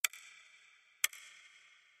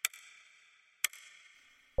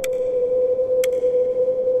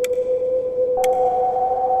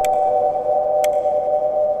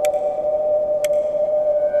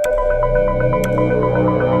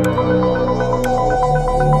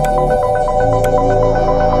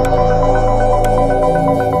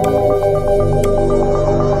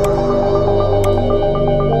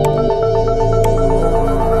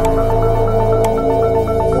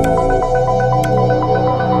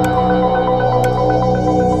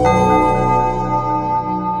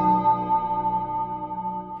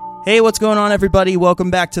Hey, what's going on, everybody?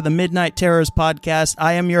 Welcome back to the Midnight Terrors podcast.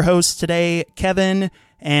 I am your host today, Kevin,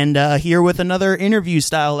 and here with another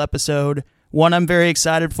interview-style episode, one I'm very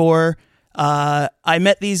excited for. I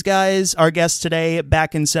met these guys, our guests today,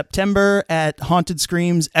 back in September at Haunted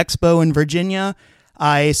Screams Expo in Virginia.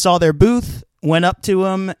 I saw their booth, went up to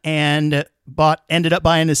them, and ended up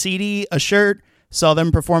buying a CD, a shirt, saw them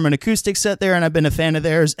perform an acoustic set there, and I've been a fan of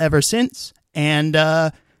theirs ever since. And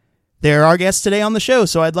they're our guests today on the show,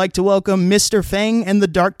 so I'd like to welcome Mr. Fang and the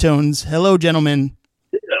Dark Tones. Hello, gentlemen.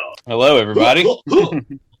 Hello, everybody.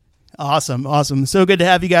 Awesome. So good to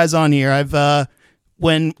have you guys on here.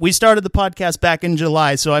 When we started the podcast back in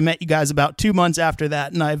July, so I met you guys about 2 months after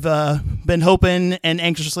that, and I've been hoping and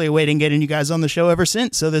anxiously awaiting getting you guys on the show ever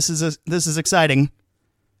since. So this is exciting.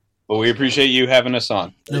 Well, we appreciate you having us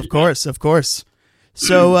on. Of course.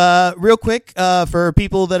 So real quick, for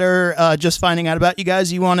people that are just finding out about you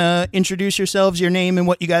guys, you want to introduce yourselves, your name, and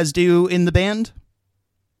what you guys do in the band?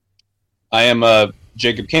 I am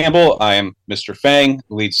Jacob Campbell. I am Mr. Fang,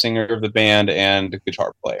 lead singer of the band and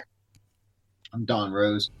guitar player. I'm Don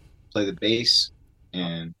Rose, play the bass,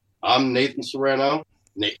 and I'm Nathan Serrano,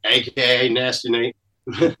 a.k.a. Nasty Nate.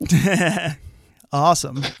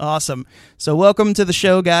 Awesome. So welcome to the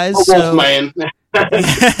show, guys. Man.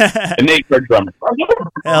 And Nate's our drummer.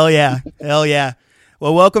 Hell yeah.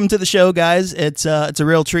 Well, welcome to the show, guys. It's a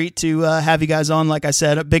real treat to have you guys on. Like I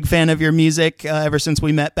said, a big fan of your music ever since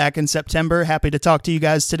we met back in September. Happy to talk to you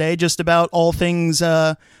guys today just about all things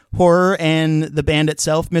horror and the band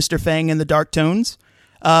itself, Mr. Fang and the Dark Tones.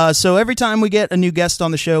 So every time we get a new guest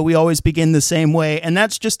on the show, we always begin the same way, and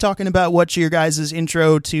that's just talking about what your guys'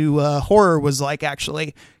 intro to horror was like,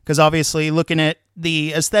 actually, because obviously looking at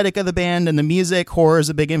the aesthetic of the band and the music, horror is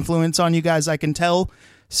a big influence on you guys, I can tell.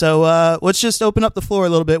 So let's just open up the floor a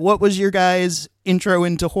little bit. What was your guys' intro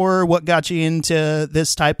into horror? What got you into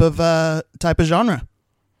this type of genre?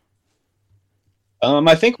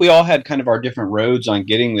 I think we all had kind of our different roads on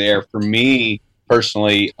getting there. For me,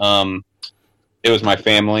 personally, it was my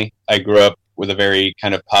family. I grew up with a very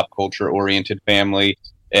kind of pop culture oriented family,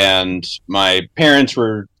 and my parents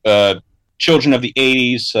were children of the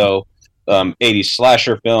 80s, so 80s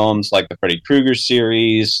slasher films like the Freddy Krueger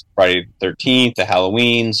series, Friday the 13th, the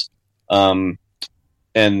Halloweens,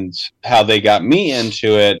 and how they got me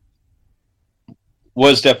into it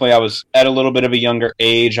was definitely, I was at a little bit of a younger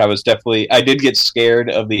age. I did get scared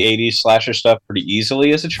of the 80s slasher stuff pretty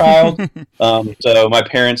easily as a child. So my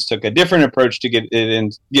parents took a different approach to get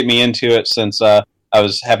me into it, since I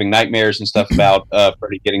was having nightmares and stuff about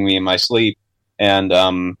Freddy getting me in my sleep. And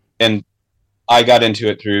I got into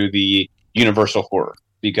it through the Universal horror,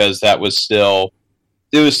 because it was still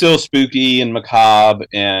spooky and macabre,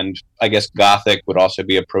 and I guess gothic would also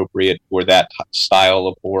be appropriate for that style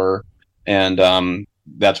of horror. And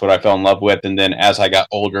that's what I fell in love with. And then as I got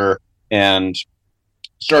older and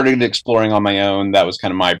started exploring on my own, that was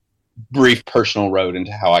kind of my brief personal road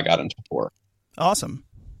into how I got into horror. Awesome.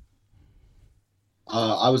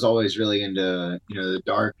 I was always really into the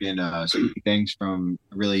dark and spooky things from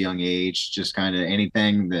a really young age. Just kind of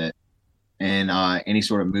anything that, and any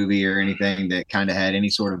sort of movie or anything that kind of had any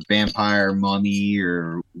sort of vampire, mummy,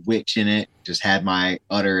 or witch in it, just had my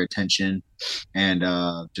utter attention, and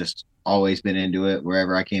just always been into it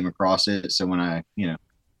wherever I came across it. So when I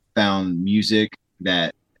found music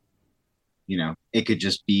that it could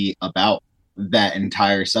just be about that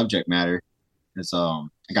entire subject matter, it's I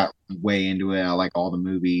got way into it. I like all the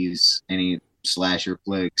movies, any slasher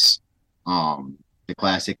flicks, the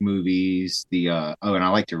classic movies, and I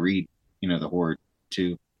like to read the horror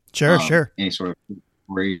too. Sure. Any sort of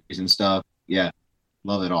stories and stuff. Yeah,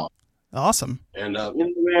 love it all. Awesome. And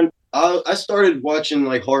man, I started watching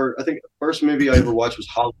like horror. I think the first movie I ever watched was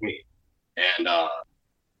Halloween, and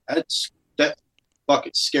that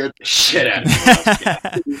fucking scared the shit out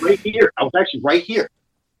of me. Right here, I was actually right here,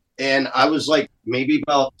 and I was like maybe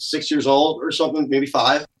about 6 years old or something, maybe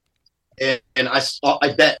 5, and I saw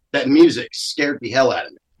that music scared the hell out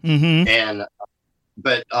of me. Mm-hmm. And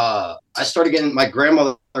but I started getting, my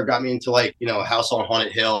grandmother got me into like House on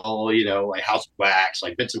Haunted Hill, like House of Wax,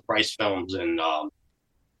 like Vincent Price films, and I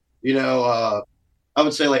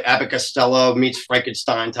would say like Abbott Costello meets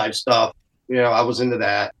Frankenstein type stuff. I was into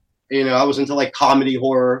that. I was into like comedy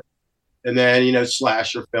horror, and then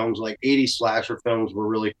slasher films, like 80s slasher films were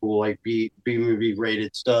really cool, like B movie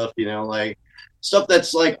rated stuff. Like stuff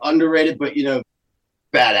that's like underrated, but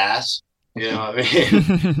badass. What I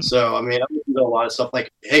mean? So I mean, I'm into a lot of stuff.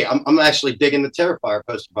 Like, hey, I'm actually digging the Terrifier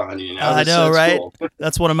poster behind you. I know, right? Cool.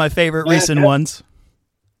 That's one of my favorite recent ones.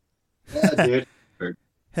 Yeah, dude.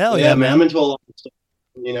 Hell yeah, man. I'm into a lot of stuff.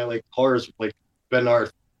 Like horror's like been our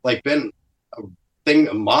like been a thing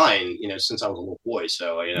of mine, since I was a little boy.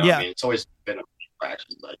 So, I Yeah. mean, it's always been a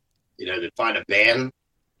practice, but to find a band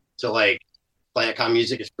to like play that kind of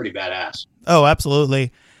music is pretty badass. Oh,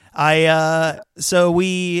 absolutely. That's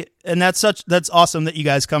awesome that you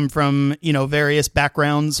guys come from, various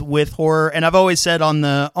backgrounds with horror. And I've always said on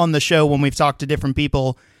the show when we've talked to different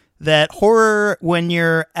people that horror, when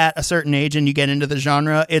you're at a certain age and you get into the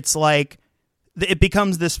genre, it's like it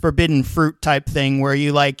becomes this forbidden fruit type thing where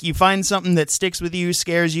you find something that sticks with you,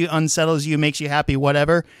 scares you, unsettles you, makes you happy,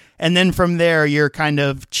 whatever. And then from there, you're kind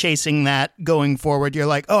of chasing that going forward. You're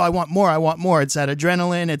like, oh, I want more. I want more. It's that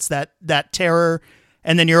adrenaline. It's that terror.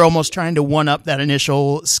 And then you're almost trying to one up that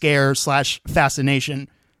initial scare / fascination.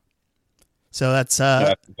 So that's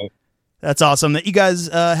awesome that you guys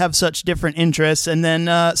have such different interests. And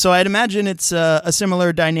then, so I'd imagine it's a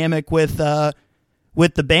similar dynamic with the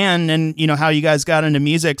band and, how you guys got into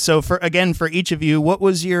music. So for each of you, what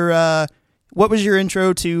was your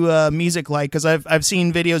intro to music like? Because I've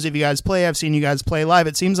seen videos of you guys play. I've seen you guys play live.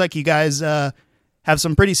 It seems like you guys have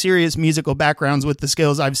some pretty serious musical backgrounds with the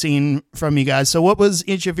skills I've seen from you guys. So what was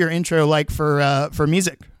each of your intro like for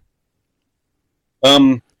music?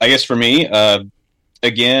 I guess for me,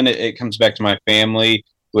 again, it comes back to my family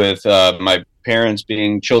with my parents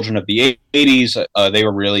being children of the 80s. They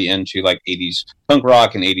were really into like 80s punk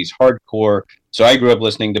rock and 80s hardcore. So I grew up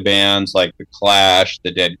listening to bands like The Clash,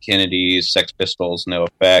 The Dead Kennedys, Sex Pistols, No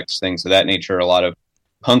Effects, things of that nature, a lot of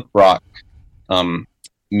punk rock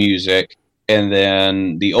music. And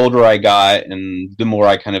then the older I got and the more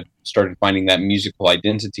I kind of started finding that musical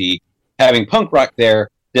identity, having punk rock there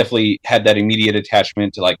definitely had that immediate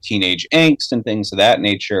attachment to like teenage angst and things of that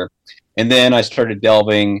nature. And then I started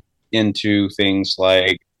delving into things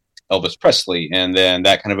like Elvis Presley, and then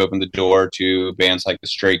that kind of opened the door to bands like the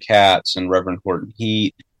Stray Cats and Reverend Horton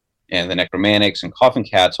Heat and the Necromantics and Coffin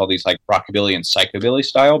Cats, all these like rockabilly and psychobilly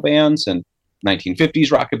style bands, and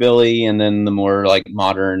 1950s rockabilly, and then the more like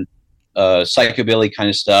modern psychobilly kind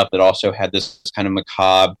of stuff that also had this kind of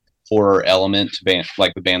macabre horror element to bands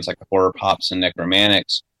like the Horror Pops and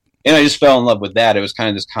Necromantics. And I just fell in love with that. It was kind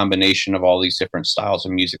of this combination of all these different styles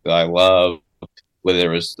of music that I love,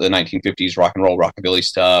 whether it was the 1950s rock and roll rockabilly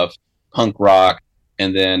stuff, punk rock,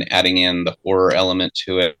 and then adding in the horror element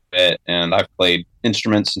to it. And I've played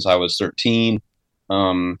instruments since I was 13.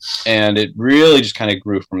 And it really just kind of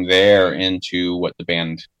grew from there into what the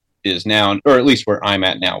band is now, or at least where I'm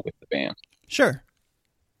at now with the band. Sure.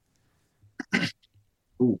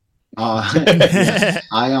 Ooh. I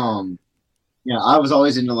was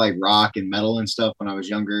always into like rock and metal and stuff when I was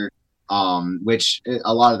younger. Which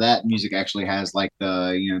a lot of that music actually has like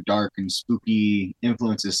the dark and spooky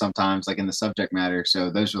influences sometimes, like in the subject matter.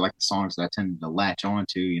 So those are like the songs that I tended to latch on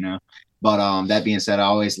to. But that being said, I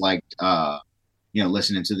always liked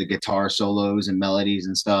listening to the guitar solos and melodies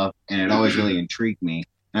and stuff, and it always really intrigued me.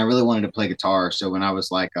 And I really wanted to play guitar. So when I was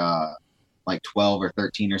like 12 or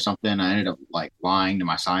 13 or something, I ended up like lying to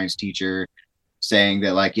my science teacher, saying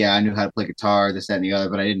that like, yeah, I knew how to play guitar, this, that, and the other,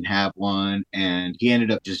 but I didn't have one. And he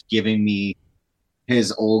ended up just giving me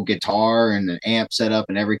his old guitar and the amp setup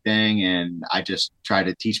and everything. And I just tried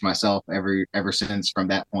to teach myself ever since from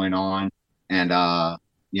that point on. And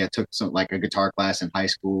took some like a guitar class in high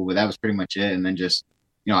school, but that was pretty much it. And then just,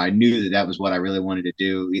 I knew that was what I really wanted to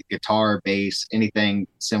do. Guitar, bass, anything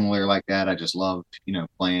similar like that. I just loved,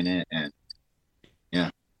 playing it. And yeah.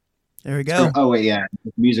 There we go. Oh wait, yeah,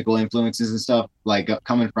 musical influences and stuff like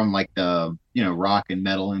coming from like the rock and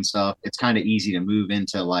metal and stuff. It's kind of easy to move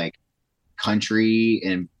into like country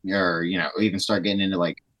and or even start getting into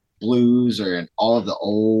like blues or all of the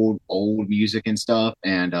old music and stuff.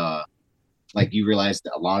 And like you realize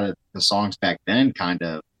that a lot of the songs back then kind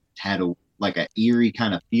of had a eerie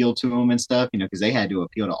kind of feel to them and stuff. Because they had to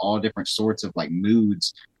appeal to all different sorts of like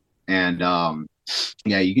moods. And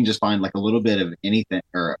you can just find like a little bit of anything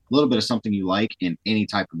or a little bit of something you like in any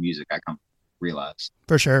type of music. I come to realize.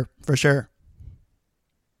 For sure.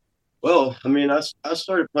 Well, I mean, I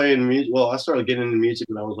started playing music. Well, I started getting into music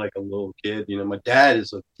when I was like a little kid. My dad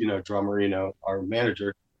is a drummer. Our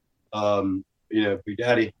manager. Big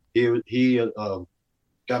Daddy. He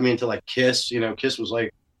got me into like Kiss. Kiss was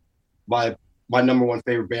like my number one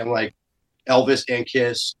favorite band. Like Elvis and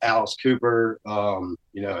Kiss, Alice Cooper,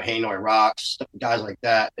 Hanoi Rocks, guys like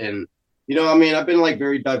that. And, I've been like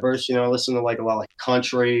very diverse, I listen to like a lot like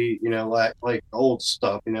country, like old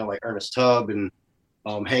stuff, like Ernest Tubb and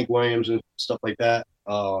Hank Williams and stuff like that.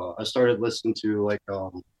 I started listening to like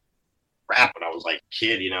rap when I was like a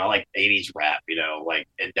kid, I like 80s rap, like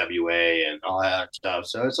NWA and all that stuff.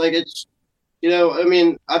 So it's like,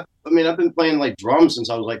 I've been playing like drums since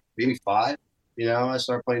I was like maybe 5. You know, I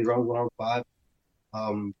started playing drums when I was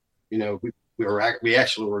 5. You know, we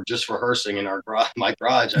actually were just rehearsing in our my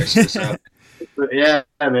garage actually. So yeah,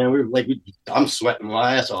 man, I'm sweating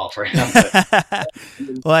my ass off right now. But,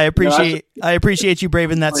 Well, I appreciate you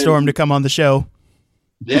braving that storm to come on the show.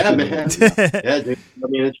 Yeah, man. Yeah, dude. I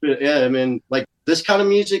mean, I mean, like this kind of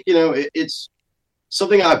music, you know, it's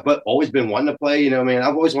something I've always been wanting to play. You know, man,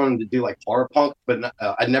 I've always wanted to do like horror punk, but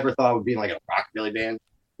I never thought I would be in like a rockabilly band.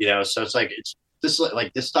 You know, so it's like it's this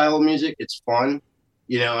like this style of music. It's fun,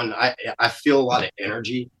 you know, and I feel a lot of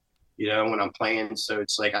energy, you know, when I'm playing. So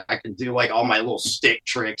it's like I can do like all my little stick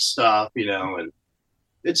trick stuff, you know, and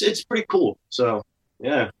it's pretty cool. So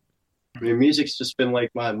yeah. I mean, music's just been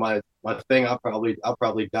like my thing. I'll probably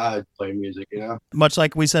die playing music, you know. Much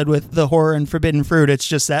like we said with the horror and forbidden fruit, it's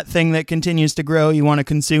just that thing that continues to grow. You want to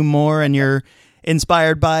consume more, and you're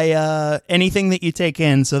inspired by anything that you take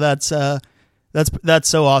in. So that's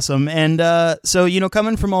so awesome. And so, you know,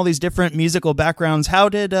 coming from all these different musical backgrounds, how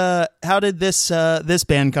did this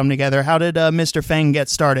band come together? How did Mr. Fang get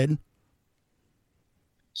started?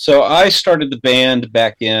 So I started the band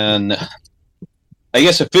back in, I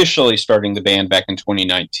guess officially starting the band back in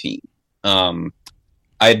 2019. I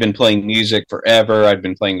had been playing music forever. I'd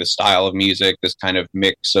been playing this style of music, this kind of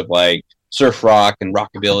mix of like surf rock and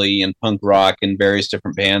rockabilly and punk rock and various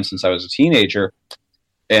different bands since I was a teenager.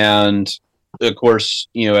 And of course,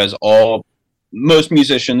 you know, as most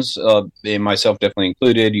musicians, and myself definitely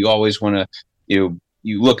included, you always want to,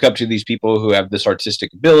 you look up to these people who have this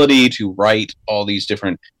artistic ability to write all these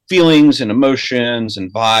different feelings and emotions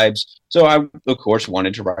and vibes. So I, of course,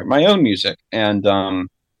 wanted to write my own music. And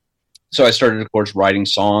so I started, of course, writing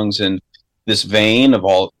songs in this vein of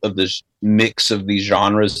all of this mix of these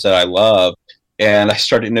genres that I love. And I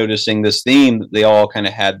started noticing this theme that they all kind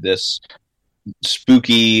of had this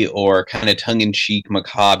spooky or kind of tongue-in-cheek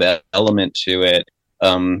macabre element to it.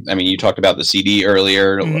 I mean, you talked about the CD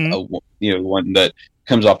earlier. Mm-hmm. You know, one that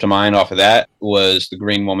comes off to mind off of that was The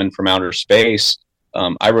Green Woman from Outer Space.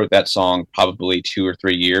 I wrote that song probably 2 or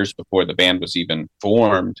 3 years before the band was even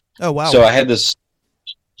formed. Oh, wow. So I had this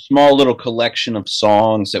small little collection of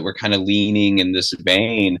songs that were kind of leaning in this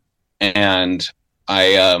vein. And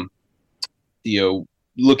I, you know,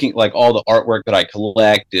 looking like all the artwork that I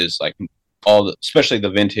collect is like especially the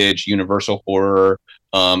vintage Universal horror,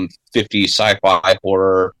 50s sci-fi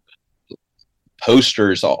horror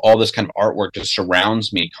posters, all this kind of artwork just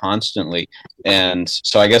surrounds me constantly. And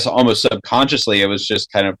so I guess almost subconsciously it was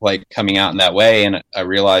just kind of like coming out in that way, and I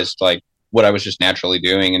realized like what I was just naturally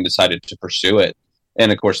doing and decided to pursue it.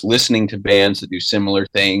 And of course, listening to bands that do similar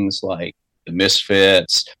things like the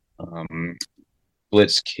Misfits,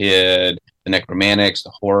 Blitzkid, the Necromantics, the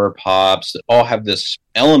Horror Pops, that all have this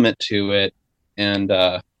element to it, and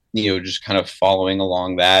you know, just kind of following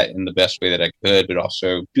along that in the best way that I could, but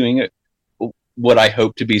also doing it what I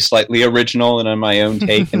hope to be slightly original and on my own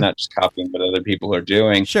take, and not just copying what other people are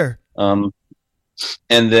doing. Sure. And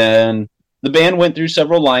then the band went through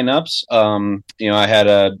several lineups. You know, I had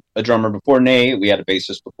a drummer before Nate. We had a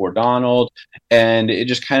bassist before Donald. And it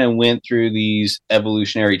just kind of went through these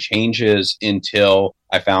evolutionary changes until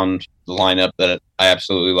I found the lineup that I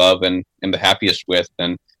absolutely love and am the happiest with.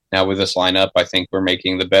 And now with this lineup, I think we're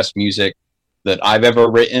making the best music that I've ever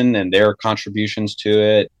written, and their contributions to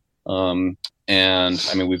it. And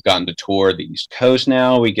I mean, we've gotten to tour the East Coast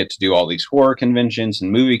now. We get to do all these horror conventions and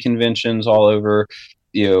movie conventions all over,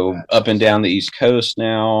 you know, up and down the East Coast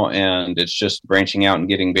now. And it's just branching out and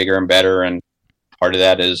getting bigger and better. And part of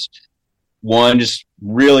that is, one, just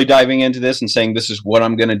really diving into this and saying, this is what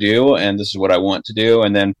I'm going to do, and this is what I want to do.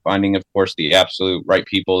 And then finding, of course, the absolute right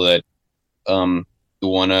people that,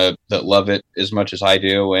 that love it as much as I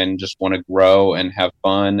do, and just want to grow and have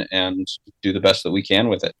fun and do the best that we can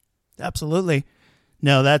with it. Absolutely.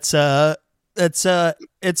 No, that's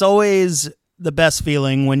it's always the best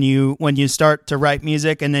feeling when you start to write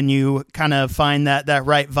music, and then you kind of find that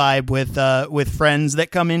right vibe with friends that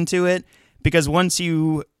come into it, because once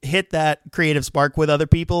you hit that creative spark with other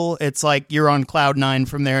people, it's like you're on cloud 9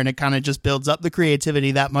 from there, and it kind of just builds up the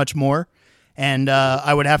creativity that much more. And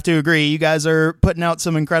I would have to agree, you guys are putting out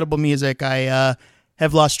some incredible music. I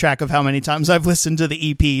have lost track of how many times I've listened to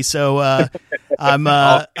the EP. So I'm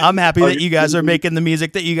happy that you guys are making the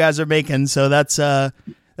music that you guys are making. So that's a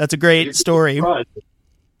great story.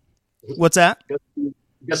 What's that? You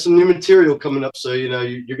got some new material coming up, so you know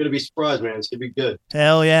you're going to be surprised, man. It's going to be good.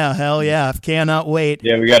 Hell yeah! I cannot wait.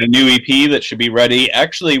 Yeah, we got a new EP that should be ready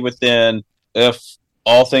actually within, if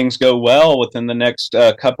all things go well, within the next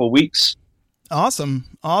couple weeks. Awesome.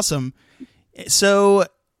 So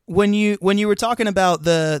when you were talking about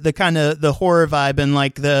the kind of the horror vibe and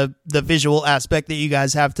like the visual aspect that you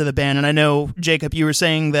guys have to the band, and I know Jacob, you were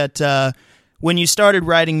saying that when you started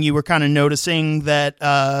writing, you were kind of noticing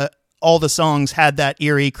that all the songs had that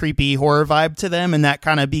eerie, creepy horror vibe to them, and that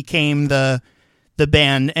kind of became the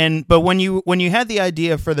band. But when you had the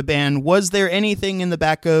idea for the band, was there anything in the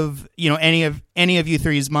back of any of you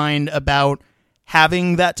three's mind about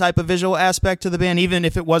having that type of visual aspect to the band, even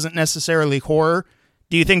if it wasn't necessarily horror?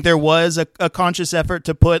 Do you think there was a conscious effort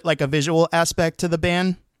to put like a visual aspect to the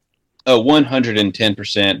band? Oh,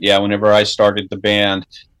 110%. Yeah. Whenever I started the band,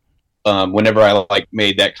 whenever I like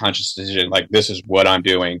made that conscious decision, like this is what I'm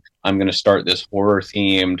doing, I'm going to start this horror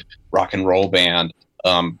themed rock and roll band.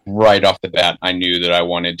 Right off the bat, I knew that I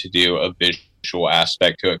wanted to do a visual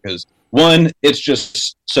aspect to it because one, it's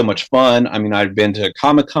just so much fun. I mean, I've been to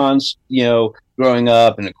Comic-Cons, growing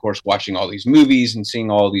up, and of course watching all these movies and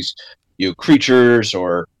seeing all these, creatures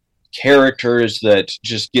or characters that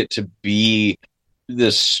just get to be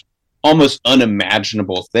this almost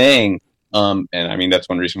unimaginable thing. And I mean, that's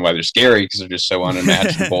one reason why they're scary, because they're just so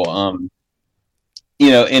unimaginable.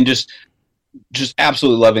 And just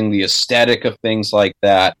absolutely loving the aesthetic of things like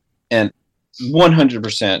that, and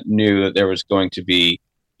 100% knew that there was going to be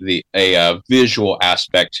a visual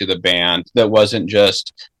aspect to the band that wasn't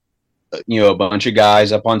just a bunch of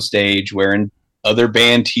guys up on stage wearing other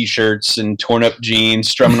band t-shirts and torn up jeans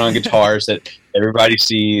strumming on guitars that everybody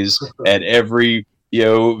sees at every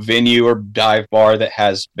venue or dive bar that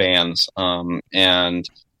has bands. And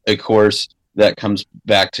of course that comes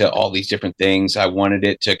back to all these different things. I wanted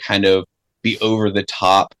it to kind of be over the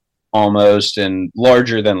top almost and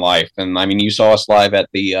larger than life. And I mean, you saw us live at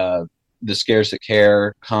the Scares That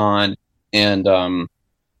Care con and or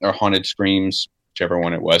Haunted Screams, whichever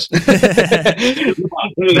one it was.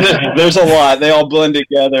 There's a lot. They all blend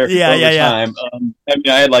together all the time. I mean,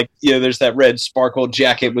 I had there's that red sparkle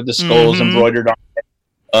jacket with the skulls embroidered on it.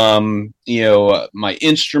 My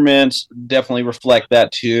instruments definitely reflect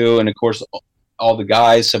that too. And of course, all the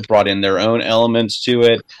guys have brought in their own elements to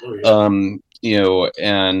it.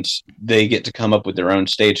 And they get to come up with their own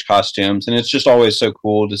stage costumes. And it's just always so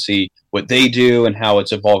cool to see what they do and how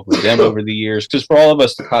it's evolved with them over the years. Because for all of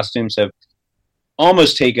us, the costumes have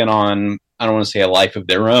almost taken on, I don't want to say a life of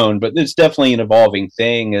their own, but it's definitely an evolving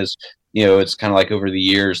thing. As it's kind of like over the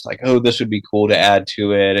years, like, oh, this would be cool to add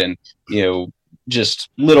to it. And, just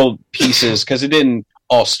little pieces, because it didn't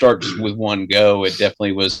all start just with one go. It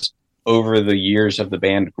definitely was over the years of the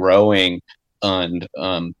band growing and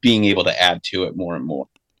being able to add to it more and more.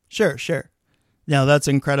 Sure. No, that's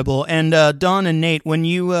incredible. And Don and Nate, when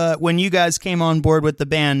you guys came on board with the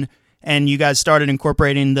band and you guys started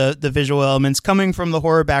incorporating the visual elements coming from the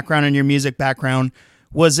horror background and your music background,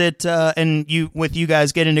 was it and you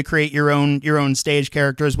guys getting to create your own stage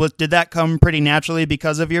characters, did that come pretty naturally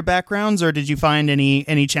because of your backgrounds, or did you find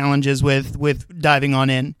any challenges with diving on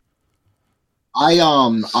in?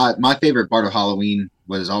 My favorite part of Halloween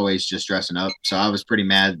was always just dressing up. So I was pretty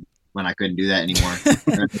mad when I couldn't do that anymore.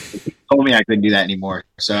 Told me I couldn't do that anymore.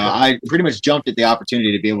 So I pretty much jumped at the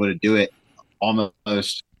opportunity to be able to do it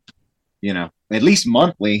almost, at least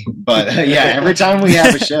monthly. But every time we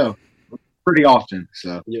have a show, pretty often.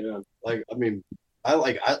 So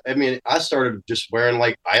I started just wearing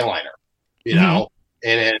eyeliner,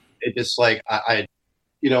 and it just I'm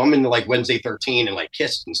into Wednesday 13 and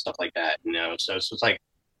Kiss and stuff like that, So it's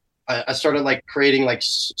I started creating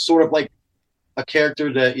sort of a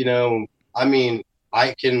character that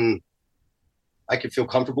I can feel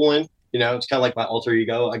comfortable in. It's kind of like my alter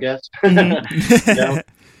ego, I guess. I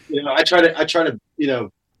try to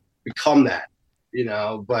become that.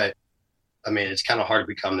 But I mean, it's kind of hard to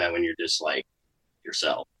become that when you're just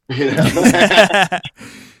yourself.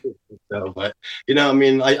 So, but I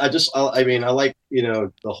like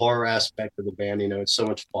the horror aspect of the band. It's so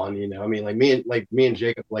much fun. Me and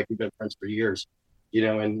Jacob, we've been friends for years.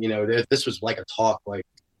 And this was a talk when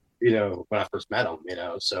I first met him.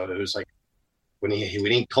 So it was when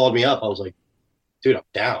he called me up, I was like, dude, I'm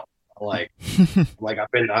down. I've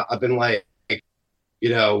been on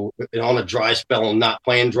a dry spell and not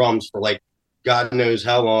playing drums for God knows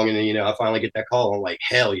how long, and then I finally get that call. I'm like,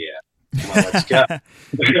 hell yeah. Let's go.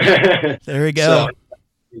 There we go.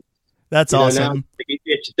 So, that's awesome. Now,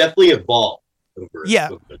 it's definitely evolved over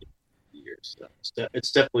the years. So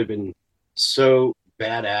it's definitely been so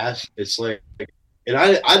badass. It's and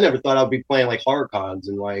I never thought I'd be playing horror cons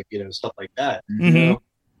and stuff like that. Mm-hmm.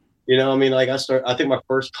 I think my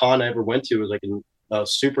first con I ever went to was in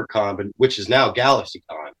Super Con, which is now Galaxy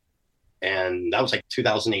Con, and that was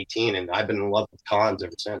 2018, and I've been in love with cons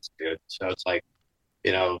ever since, dude. So it's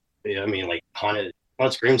haunted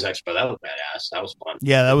Haunted Screams Expo. That was badass. That was fun.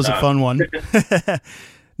 Yeah, that was a fun one.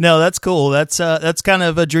 No, that's cool. That's kind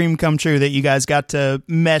of a dream come true that you guys got to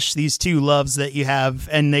mesh these two loves that you have,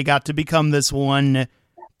 and they got to become this one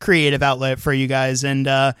creative outlet for you guys. And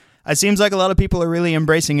it seems like a lot of people are really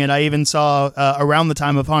embracing it. I even saw around the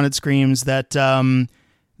time of Haunted Screams that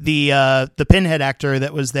the Pinhead actor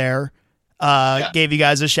that was there gave you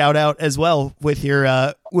guys a shout out as well with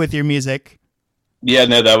your music. Yeah,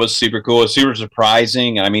 no, that was super cool. It was super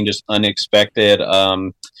surprising. I mean, just unexpected.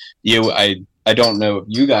 I don't know if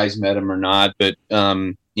you guys met him or not, but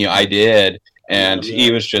I did, and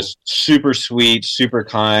he was just super sweet, super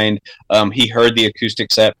kind. He heard the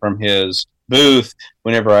acoustic set from his booth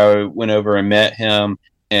whenever I went over and met him,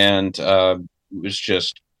 and was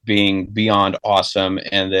just being beyond awesome.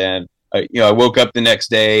 And then I woke up the next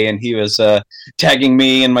day and he was tagging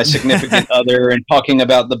me and my significant other and talking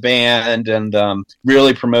about the band and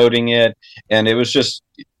really promoting it, and it was just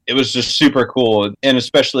super cool. And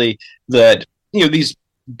especially that these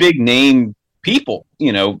big name people,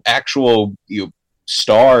 actual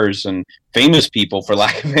stars and famous people, for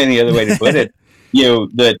lack of any other way to put it,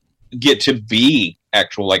 that get to be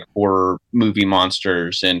actual like horror movie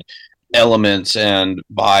monsters and elements and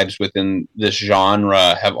vibes within this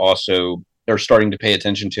genre are starting to pay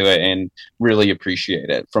attention to it and really appreciate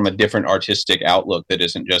it from a different artistic outlook that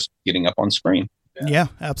isn't just getting up on screen. Yeah,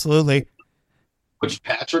 absolutely. Which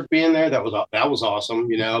Patrick being there, that was awesome.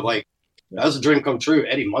 That was a dream come true.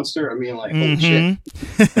 Eddie Munster, I mean, like, holy shit.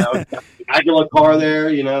 Agula car there,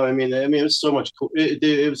 I mean, it was so much cool.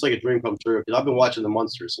 It was like a dream come true, because I've been watching the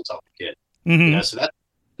Munsters since I was a kid. Mm-hmm. So that,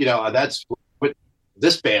 that's what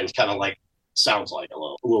this band kind of like sounds like a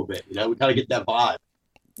little bit. We kind of get that vibe.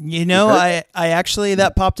 I actually,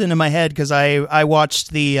 that popped into my head because I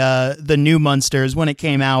watched the new Munsters when it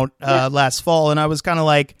came out last fall, and I was kind of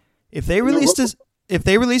like, if they released a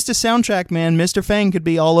soundtrack, man, Mr. Fang could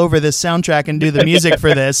be all over this soundtrack and do the music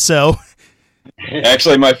for this. So,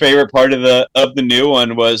 actually, my favorite part of the new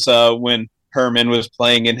one was when Herman was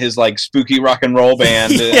playing in his like spooky rock and roll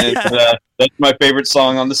band. And, that's my favorite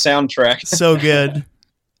song on the soundtrack. So good.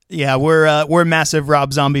 Yeah, we're massive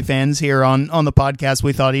Rob Zombie fans here on the podcast.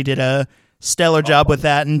 We thought he did a stellar job with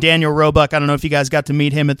that. And Daniel Roebuck, I don't know if you guys got to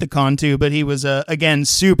meet him at the con too, but he was again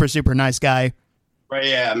super super nice guy. Right,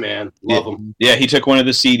 yeah, man, love him. Yeah, he took one of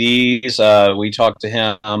the CDs. We talked to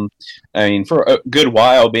him. I mean, for a good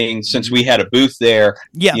while, since we had a booth there.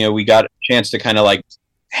 Yeah, we got a chance to kind of like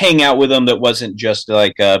hang out with him. That wasn't just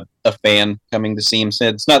like a fan coming to see him. So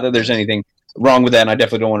it's not that there's anything wrong with that, and I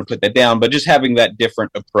definitely don't want to put that down. But just having that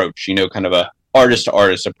different approach, kind of a artist to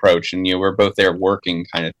artist approach, and we're both there working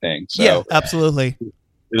kind of thing. So yeah, absolutely.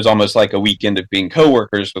 It was almost like a weekend of being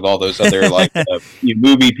coworkers with all those other like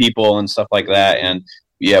movie people and stuff like that. And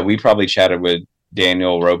yeah, we probably chatted with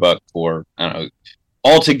Daniel Roebuck for, I don't know,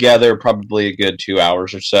 altogether probably a good 2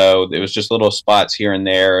 hours or so. It was just little spots here and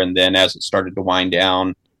there. And then as it started to wind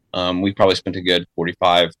down, we probably spent a good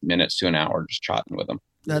 45 minutes to an hour just chatting with him.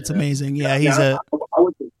 That's amazing. Yeah, I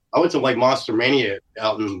went to like Monster Mania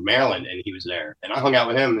out in Maryland, and he was there, and I hung out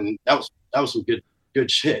with him, and that was some good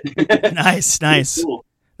shit. Nice. Cool.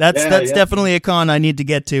 That's definitely a con I need to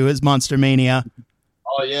get to, is Monster Mania.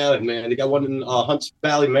 Oh yeah, man! They got one in Hunts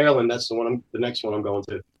Valley, Maryland. That's the next one I'm going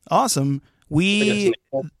to. Awesome. The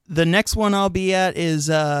next one I'll be at is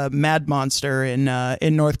Mad Monster in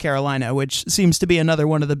North Carolina, which seems to be another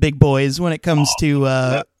one of the big boys when it comes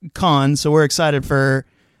to cons. So we're excited for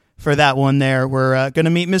that one. There, we're going to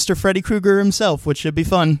meet Mr. Freddy Krueger himself, which should be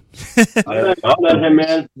fun. I met him,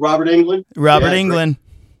 man. Robert Englund. Englund.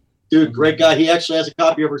 Dude, great guy. He actually has a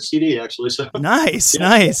copy of her CD, actually. So nice.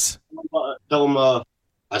 Tell him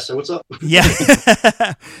I said, what's up? Yeah,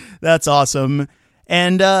 that's awesome.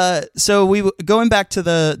 And so going back to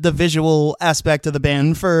the visual aspect of the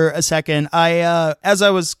band for a second, as I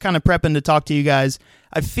was kind of prepping to talk to you guys,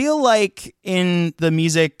 I feel like in the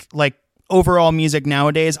music, like overall music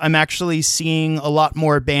nowadays, I'm actually seeing a lot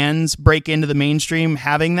more bands break into the mainstream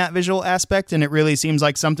having that visual aspect, and it really seems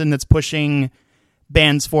like something that's pushing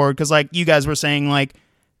bands forward, because like you guys were saying, like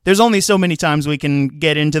there's only so many times we can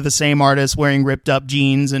get into the same artist wearing ripped up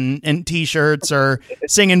jeans and t-shirts or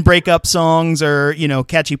singing breakup songs or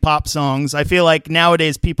catchy pop songs. I feel like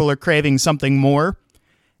nowadays people are craving something more,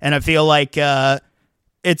 and I feel like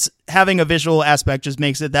it's having a visual aspect just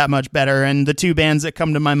makes it that much better. And the two bands that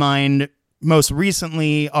come to my mind most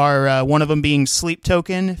recently are one of them being Sleep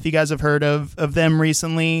Token, if you guys have heard of them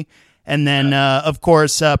recently. And then, of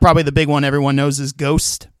course, probably the big one everyone knows is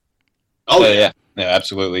Ghost. Oh, yeah. Yeah,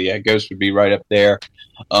 absolutely. Yeah, Ghost would be right up there.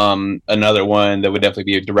 Another one that would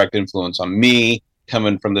definitely be a direct influence on me,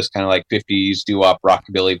 coming from this kind of like 50s doo-wop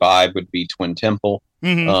rockabilly vibe would be Twin Temple.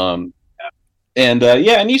 Mm-hmm.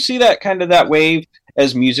 And you see that kind of that wave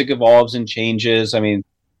as music evolves and changes. I mean,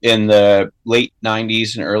 in the late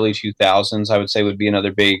 90s and early 2000s, I would say would be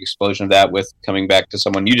another big explosion of that, with coming back to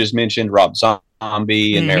someone you just mentioned, Rob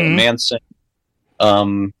Zombie and Marilyn Manson.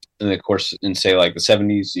 And of course, in say like the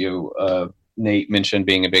 70s, Nate mentioned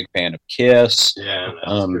being a big fan of Kiss. Yeah,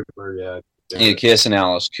 Cooper, Kiss and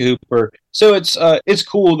Alice Cooper. So it's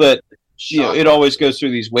cool that it always goes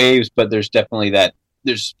through these waves, but there's definitely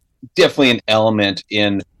an element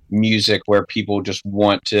in music where people just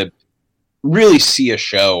want to really see a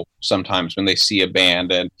show sometimes when they see a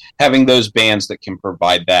band, and having those bands that can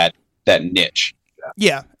provide that niche.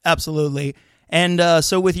 Yeah, absolutely. And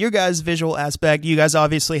so with your guys' visual aspect, you guys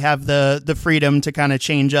obviously have the freedom to kind of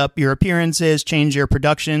change up your appearances, change your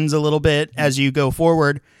productions a little bit as you go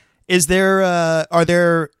forward. Are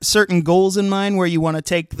there certain goals in mind where you want to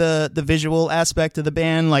take the visual aspect of the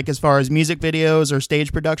band, like as far as music videos or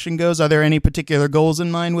stage production goes? Are there any particular goals in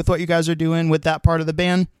mind with what you guys are doing with that part of the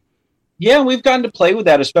band? Yeah, we've gotten to play with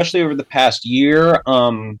that, especially over the past year.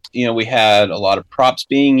 We had a lot of props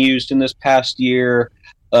being used in this past year,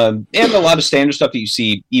 and a lot of standard stuff that you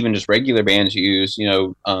see even just regular bands use,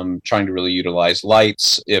 trying to really utilize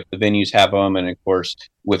lights if the venues have them. And of course,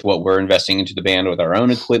 with what we're investing into the band with our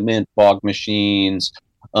own equipment, fog machines,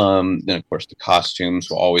 then of course the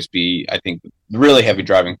costumes will always be, I think, the really heavy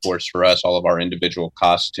driving force for us, all of our individual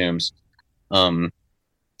costumes. And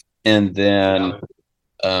then...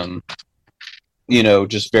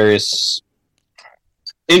 just various.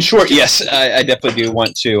 In short, yes, I definitely do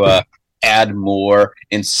want to add more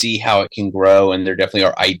and see how it can grow. And there definitely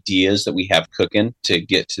are ideas that we have cooking to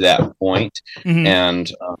get to that point. Mm-hmm.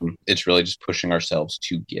 And it's really just pushing ourselves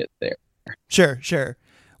to get there. Sure.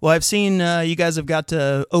 Well, I've seen you guys have got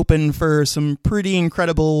to open for some pretty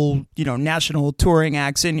incredible, national touring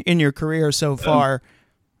acts in your career so far.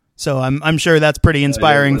 So I'm sure that's pretty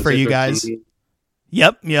inspiring for you guys.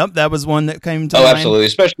 Yep. That was one that came to mind. Absolutely.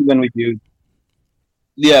 Especially when we do.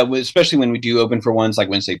 Yeah, especially when we do open for ones like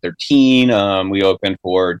Wednesday 13. We open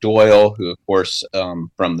for Doyle, who, of course,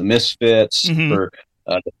 from the Misfits, for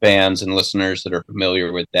the fans and listeners that are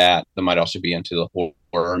familiar with that might also be into the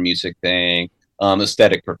horror music thing.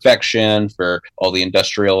 Aesthetic Perfection for all the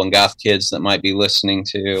industrial and goth kids that might be listening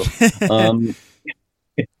to.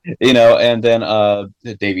 And then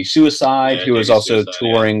Davey Suicide, who is also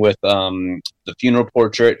touring with the Funeral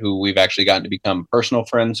Portrait, who we've actually gotten to become personal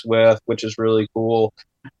friends with, which is really cool.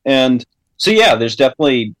 And so, there's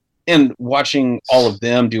definitely, and watching all of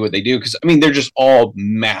them do what they do, because, they're just all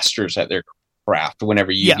masters at their craft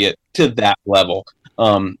whenever you get to that level.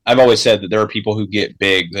 I've always said that there are people who get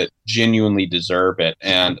big that genuinely deserve it.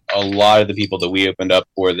 And a lot of the people that we opened up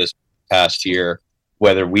for this past year,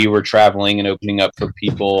 whether we were traveling and opening up for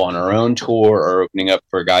people on our own tour or opening up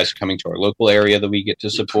for guys coming to our local area that we get to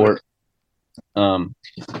support,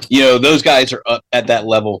 those guys are up at that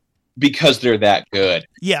level because they're that good.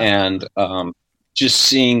 Yeah. And just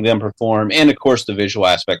seeing them perform, and of course the visual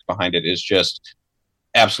aspect behind it, is just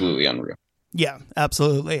absolutely unreal. Yeah,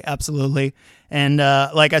 absolutely. And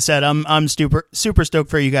like I said, I'm super stoked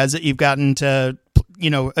for you guys that you've gotten to,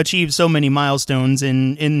 achieve so many milestones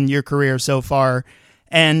in your career so far.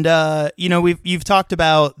 And, you've talked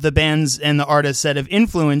about the bands and the artists that have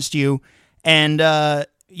influenced you. And,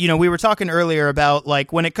 we were talking earlier about,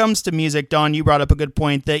 like, when it comes to music, Don, you brought up a good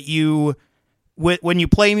point that when you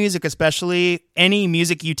play music, especially, any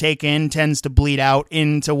music you take in tends to bleed out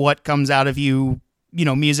into what comes out of you,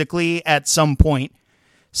 musically at some point.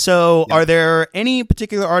 So are there any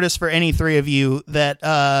particular artists for any three of you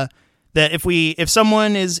that if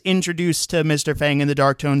someone is introduced to Mr. Fang and the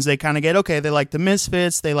Dark Tones, they kind of get, okay, they like the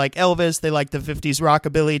Misfits, they like Elvis, they like the 50s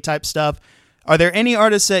rockabilly type stuff. Are there any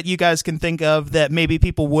artists that you guys can think of that maybe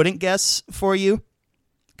people wouldn't guess for you?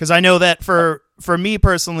 Because I know that for me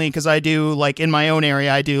personally, because I do, like, in my own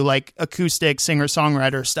area, I do, like, acoustic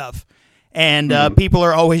singer-songwriter stuff. And people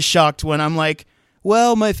are always shocked when I'm like,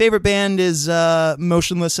 well, my favorite band is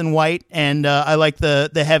Motionless in White, and I like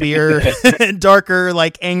the heavier, darker,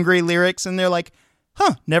 like, angry lyrics. And they're like,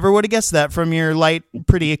 never would have guessed that from your light,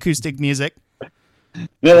 pretty acoustic music.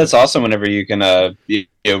 Yeah, that's awesome whenever you can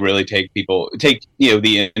really take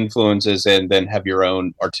the influences and then have your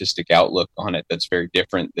own artistic outlook on it that's very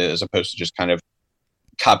different, as opposed to just kind of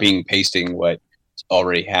copying, pasting what's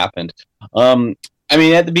already happened.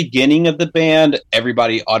 At the beginning of the band,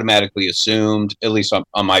 everybody automatically assumed, at least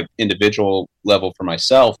on my individual level for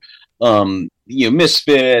myself,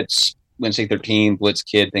 Misfits, Wednesday 13, Blitz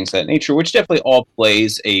Kid, things of that nature, which definitely all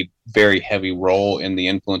plays a very heavy role in the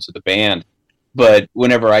influence of the band. But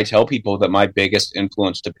whenever I tell people that my biggest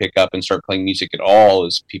influence to pick up and start playing music at all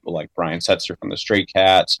is people like Brian Setzer from the Stray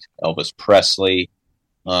Cats, Elvis Presley.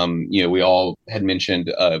 We all had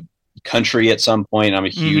mentioned country at some point. I'm a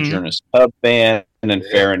huge Ernest Tubb fan, and then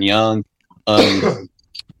Farron Young.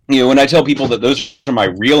 When I tell people that those are my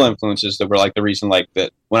real influences, that were like the reason, like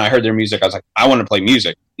that when I heard their music, I was like, I want to play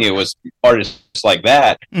music. It was artists like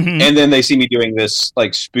that, and then they see me doing this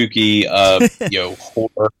like spooky,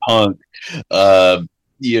 horror punk, kind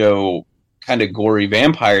of gory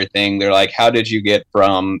vampire thing. They're like, how did you get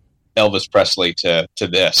from Elvis Presley to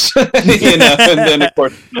this? And then of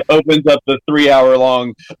course opens up the 3-hour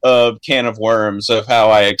long can of worms of how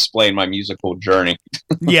I explain my musical journey.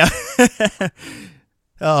 Yeah.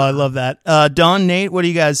 Oh, I love that. Don, Nate, what do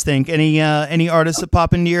you guys think? Any artists that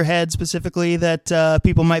pop into your head specifically that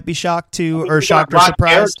people might be shocked to or shocked or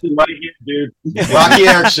surprised? Erickson right here, dude. Rocky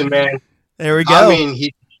Erickson, man. There we go. I mean,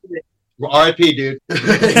 he R.I.P. dude.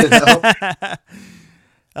 Oh,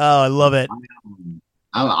 I love it.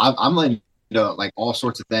 I'm like, like all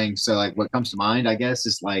sorts of things. So like what comes to mind, I guess,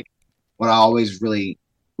 is like what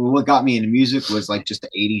got me into music was like just the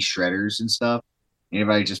 80s shredders and stuff.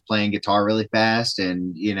 Everybody just playing guitar really fast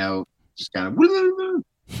and, just kind of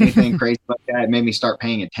anything crazy like that. It made me start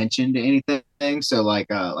paying attention to anything. So like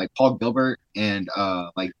Paul Gilbert and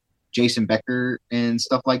like Jason Becker and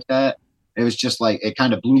stuff like that. It was just like, it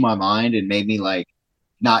kind of blew my mind and made me like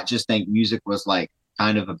not just think music was like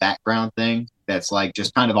kind of a background thing that's like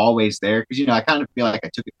just kind of always there. Cause I kind of feel like I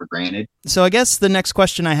took it for granted. So I guess the next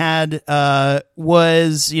question I had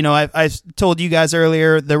was, I told you guys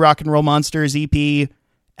earlier, the Rock and Roll Monsters EP,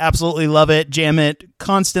 absolutely love it. Jam it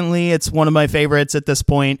constantly. It's one of my favorites at this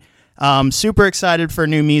point. Super excited for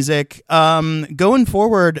new music. Going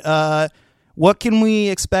forward, what can we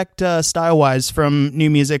expect style-wise from new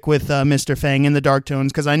music with Mr. Fang and the Dark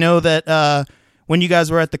Tones? Because I know that when you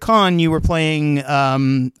guys were at the con, you were playing,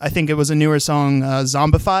 I think it was a newer song,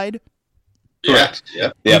 Zombified. Correct. Yeah.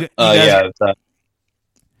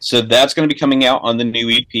 So that's going to be coming out on the new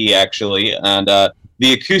EP, actually. And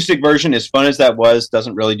the acoustic version, as fun as that was,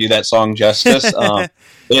 doesn't really do that song justice.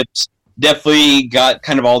 It's definitely got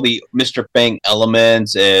kind of all the Mr. Fang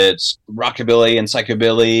elements. It's rockabilly and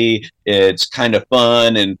psychobilly. It's kind of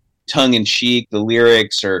fun and tongue-in-cheek. The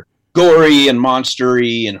lyrics are gory and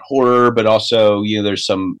monstery and horror, but also there's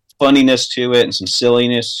some funniness to it and some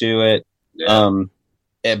silliness to it. Yeah.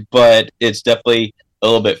 But it's definitely a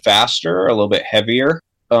little bit faster, a little bit heavier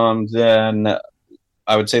than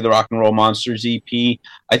I would say the Rock and Roll Monsters EP.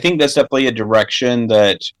 I think that's definitely a direction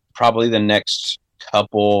that probably the next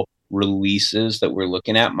couple releases that we're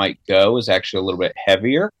looking at might go, is actually a little bit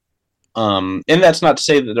heavier. And that's not to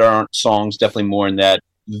say that there aren't songs definitely more in that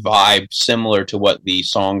vibe similar to what the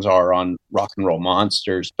songs are on Rock and Roll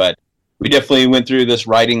Monsters, but we definitely went through this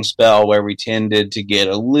writing spell where we tended to get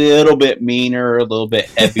a little bit meaner, a little bit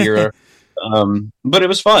heavier, but it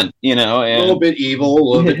was fun, and a little bit evil, a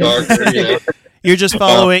little bit darker. You're just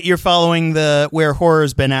following the where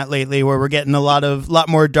horror's been at lately, where we're getting a lot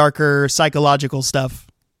more darker psychological stuff.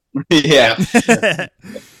 Yeah.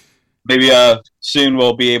 Maybe soon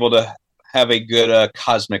we'll be able to have a good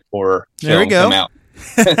cosmic horror film come out.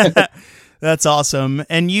 That's awesome.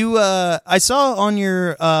 And you, I saw on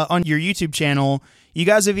your YouTube channel, you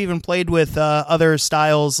guys have even played with other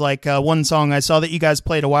styles. Like one song I saw that you guys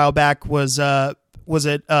played a while back was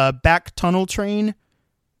it Back Tunnel Train?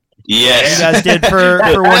 Yes, you guys did for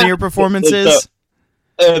one of your performances.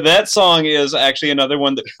 That song is actually another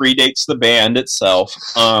one that predates the band itself.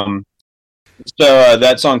 So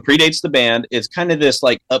that song predates the band. It's kind of this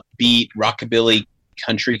like upbeat rockabilly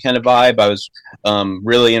country kind of vibe. I was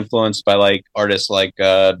really influenced by like artists like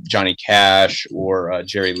Johnny Cash or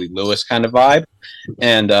Jerry Lee Lewis kind of vibe.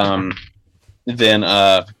 And then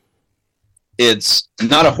it's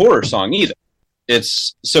not a horror song either.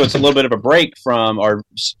 It's a little bit of a break from our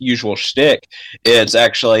usual shtick. It's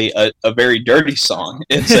actually a very dirty song.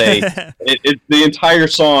 It's the entire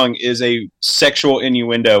song is a sexual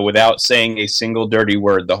innuendo without saying a single dirty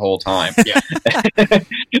word the whole time. Yeah.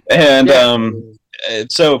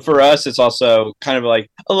 And so for us, it's also kind of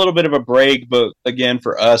like a little bit of a break, but again,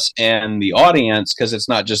 for us and the audience, because it's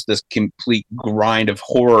not just this complete grind of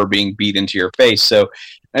horror being beat into your face. So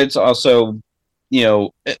it's also,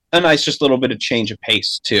 a nice just little bit of change of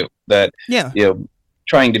pace too. That,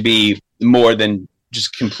 trying to be more than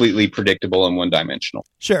just completely predictable and one-dimensional.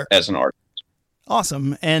 Sure. As an artist.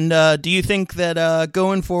 Awesome. And do you think that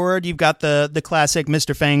going forward, you've got the classic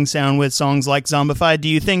Mr. Fang sound with songs like Zombified. Do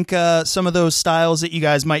you think some of those styles that you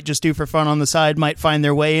guys might just do for fun on the side might find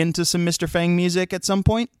their way into some Mr. Fang music at some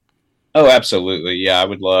point? Oh, absolutely. Yeah, I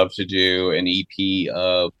would love to do an EP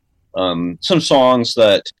of some songs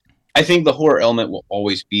that I think the horror element will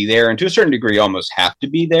always be there, and to a certain degree, almost have to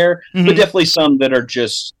be there. But definitely some that are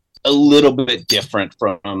just a little bit different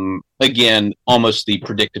from, again, almost the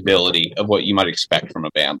predictability of what you might expect from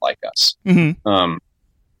a band like us.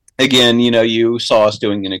 Again, you saw us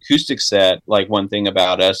doing an acoustic set. Like, one thing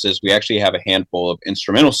about us is we actually have a handful of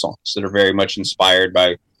instrumental songs that are very much inspired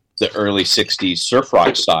by the early 60s surf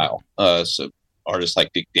rock style. So artists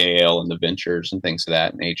like Dick Dale and the Ventures and things of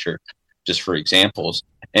that nature, just for examples.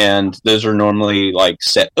 And those are normally like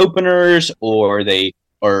set openers, or they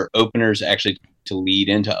are openers actually to lead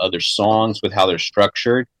into other songs with how they're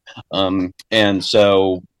structured. And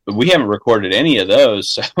so we haven't recorded any of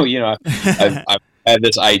those. So, I've had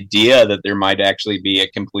this idea that there might actually be a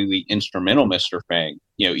completely instrumental Mr. Fang,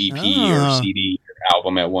 EP or CD or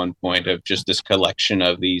album at one point, of just this collection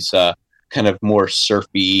of these kind of more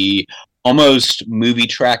surfy, almost movie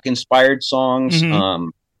track inspired songs.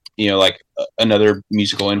 Like another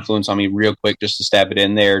musical influence on me real quick, just to stab it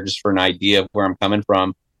in there, just for an idea of where I'm coming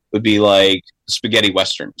from, would be like spaghetti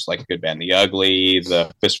westerns, like Good, Bad, and the Ugly,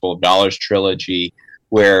 the Fistful of Dollars trilogy,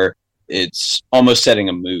 where it's almost setting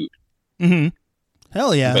a mood.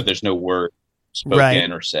 Hell yeah. But there's no word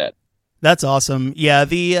spoken or said. That's awesome. Yeah,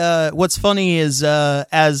 the what's funny is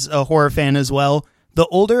as a horror fan as well, the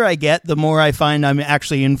older I get, the more I find I'm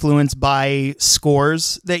actually influenced by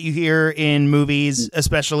scores that you hear in movies,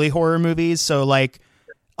 especially horror movies. So, like,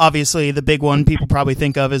 obviously the big one people probably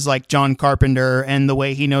think of is like John Carpenter, and the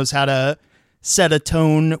way he knows how to set a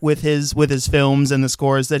tone with his films and the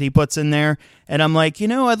scores that he puts in there. And I'm like,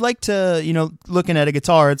 I'd like to, looking at a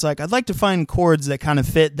guitar, it's like, I'd like to find chords that kind of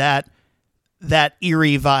fit that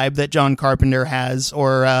eerie vibe that John Carpenter has,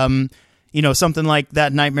 or, something like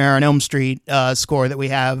that Nightmare on Elm Street score that we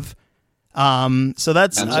have. So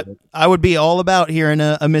that's, I would be all about hearing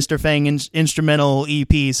a Mr. Fang instrumental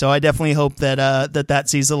EP. So I definitely hope that, that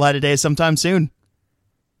sees the light of day sometime soon.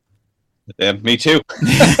 Yeah, me too.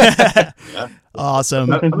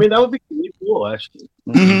 Awesome. I mean, that would be really cool, actually.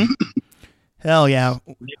 Hell yeah.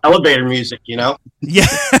 Elevator music, Yeah.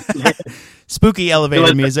 Spooky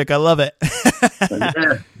elevator music. I love it.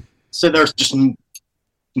 Yeah. So there's just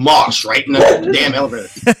moss right in the damn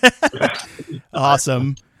elevator.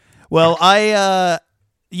 Awesome. Well,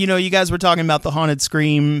 you guys were talking about the Haunted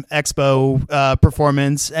Scream Expo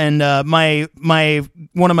performance, and my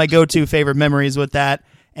one of my go-to favorite memories with that.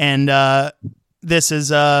 And this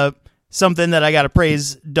is something that I got to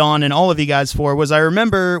praise Dawn and all of you guys for, was I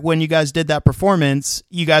remember when you guys did that performance,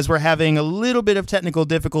 you guys were having a little bit of technical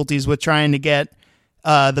difficulties with trying to get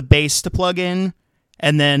the bass to plug in,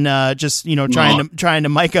 and then just trying to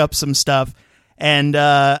mic up some stuff. And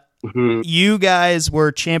you guys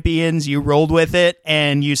were champions. You rolled with it,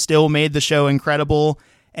 and you still made the show incredible.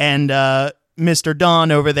 And Mr.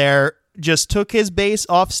 Don over there just took his bass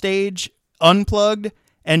off stage, unplugged,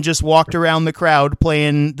 and just walked around the crowd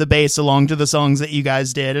playing the bass along to the songs that you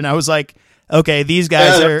guys did. And I was like, okay, these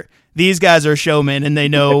guys are showmen, and they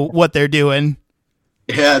know what they're doing.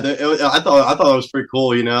 Yeah, I thought it was pretty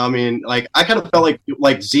cool. I mean, like, I kind of felt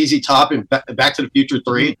like ZZ Top in Back to the Future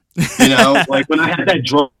 3. Like when I had that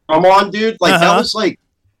drum on, dude. Like that was like,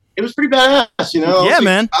 it was pretty badass. Yeah,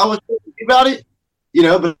 man. I was thinking about it.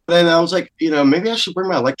 But then I was like, maybe I should bring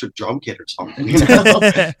my electric drum kit or something.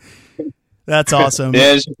 That's awesome.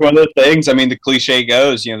 Yeah, it's one of the things. I mean, the cliche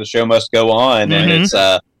goes, the show must go on, and it's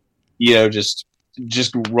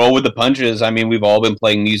just roll with the punches. I mean, we've all been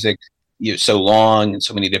playing music so long and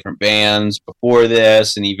so many different bands before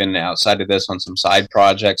this, and even outside of this on some side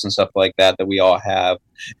projects and stuff like that we all have.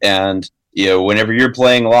 And whenever you're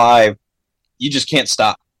playing live, you just can't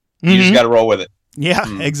stop. You just got to roll with it. Yeah,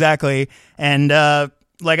 exactly. And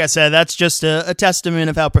like I said, that's just a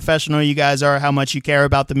testament of how professional you guys are, how much you care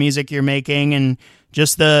about the music you're making, and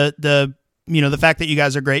just the fact that you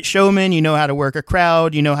guys are great showmen. You know how to work a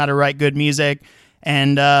crowd. You know how to write good music.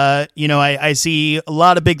 And, I see a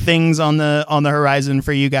lot of big things on the horizon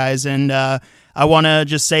for you guys. And I want to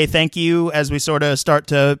just say thank you as we sort of start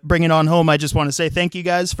to bring it on home. I just want to say thank you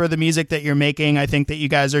guys for the music that you're making. I think that you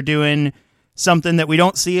guys are doing something that we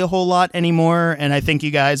don't see a whole lot anymore. And I think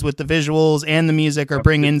you guys, with the visuals and the music, are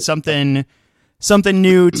bringing something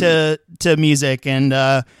new to music. And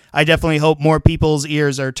I definitely hope more people's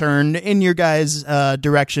ears are turned in your guys'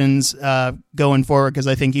 directions going forward, because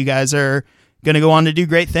I think you guys are going to go on to do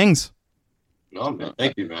great things. No, man.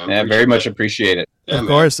 Thank you, man. Yeah, very much appreciate it. Yeah, of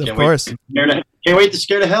course. Here Can't wait to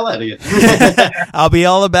scare the hell out of you. I'll be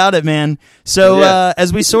all about it, man. So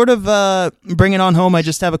as we sort of bring it on home, I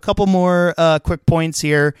just have a couple more quick points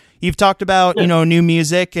here. You've talked about new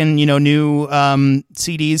music and new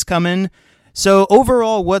CDs coming. So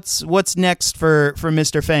overall, what's next for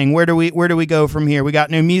Mr. Fang? Where do we go from here? We got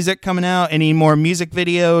new music coming out. Any more music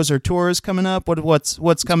videos or tours coming up?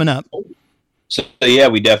 What's coming up? So yeah,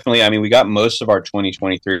 we definitely. I mean, we got most of our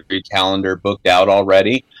 2023 calendar booked out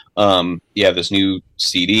already. This new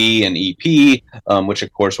CD and EP, which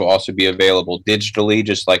of course will also be available digitally,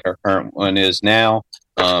 just like our current one is now.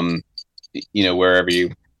 Wherever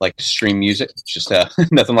you like to stream music, just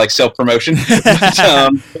nothing like self promotion.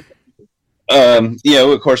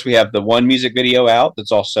 Of course, we have the one music video out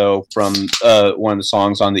that's also from one of the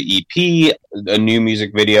songs on the EP. A new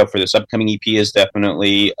music video for this upcoming EP is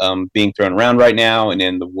definitely being thrown around right now and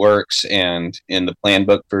in the works and in the plan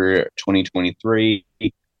book for 2023.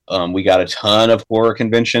 We got a ton of horror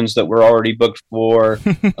conventions that we're already booked for.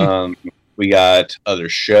 We got other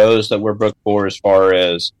shows that we're booked for as far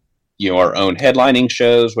as our own headlining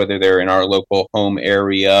shows, whether they're in our local home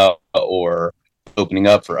area or opening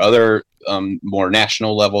up for other more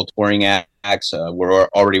national level touring acts. We're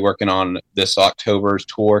already working on this October's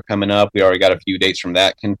tour coming up. We already got a few dates from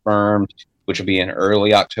that confirmed, which will be in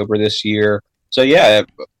early October this year. So yeah,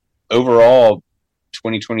 overall,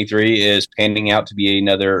 2023 is panning out to be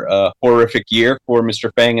another horrific year for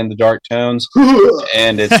Mr. Fang and the Dark Tones.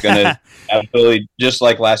 And it's going to absolutely, just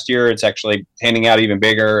like last year, it's actually panning out even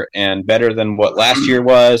bigger and better than what last year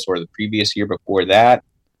was or the previous year before that.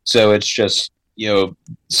 So it's just,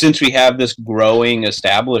 since we have this growing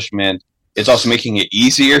establishment, it's also making it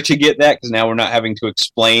easier to get that because now we're not having to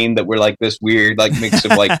explain that we're like this weird like mix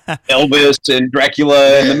of like Elvis and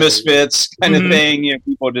Dracula and the Misfits kind of thing.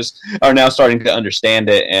 People just are now starting to understand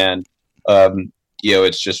it, and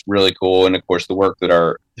it's just really cool. And of course, the work that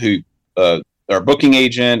our booking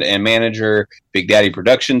agent and manager, Big Daddy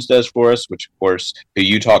Productions, does for us, which of course who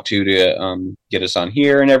you talk to get us on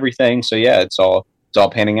here and everything. So yeah, it's all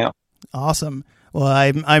panning out. Awesome. Well,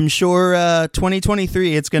 I'm sure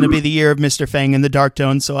 2023 it's going to be the year of Mr. Fang and the Dark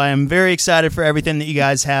Tones. So I am very excited for everything that you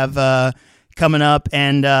guys have coming up.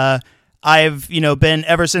 And I've been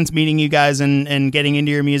ever since meeting you guys and getting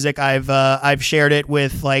into your music. I've shared it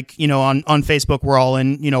with on Facebook. We're all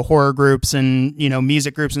in horror groups and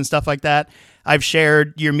music groups and stuff like that. I've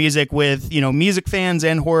shared your music with music fans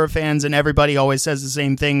and horror fans, and everybody always says the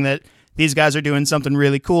same thing, that these guys are doing something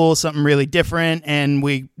really cool, something really different, and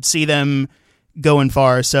we see them going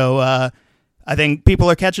far. So I think people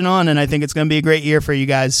are catching on, and I think it's going to be a great year for you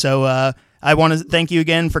guys. So I want to thank you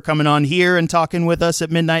again for coming on here and talking with us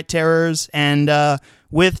at Midnight Terrors, and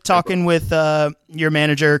talking with your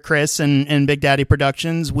manager, Chris, and Big Daddy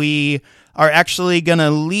Productions. We are actually going to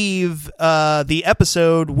leave the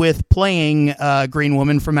episode with playing Green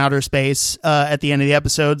Woman from Outer Space at the end of the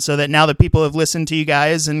episode, so that now that people have listened to you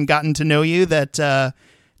guys and gotten to know you, that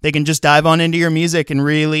they can just dive on into your music and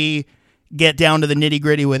really get down to the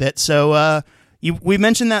nitty-gritty with it. So we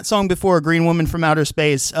mentioned that song before, Green Woman from Outer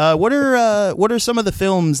Space. What are some of the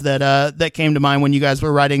films that came to mind when you guys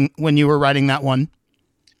were writing that one?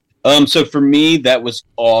 So for me, that was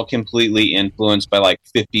all completely influenced by like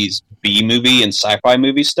 50s B movie and sci-fi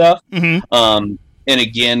movie stuff. Mm-hmm. And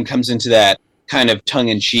again, comes into that kind of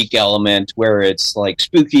tongue-in-cheek element where it's like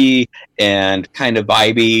spooky and kind of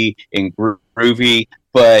vibey and groovy,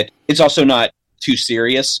 but it's also not too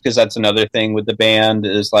serious, because that's another thing with the band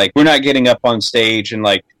is like we're not getting up on stage and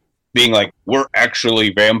like being like, we're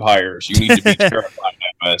actually vampires, you need to be terrified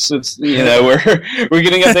of us. It's we're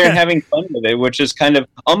getting up there and having fun with it, which is kind of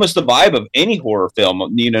almost the vibe of any horror film.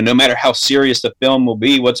 No matter how serious the film will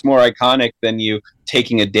be, what's more iconic than you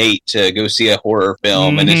taking a date to go see a horror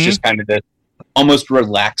film? And it's just kind of the almost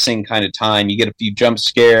relaxing kind of time. You get a few jump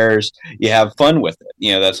scares, you have fun with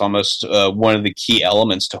it. That's almost one of the key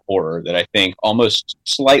elements to horror that I think almost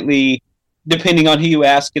slightly, depending on who you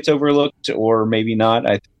ask, gets overlooked or maybe not.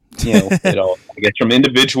 It all, I guess, from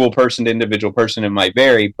individual person to individual person, it might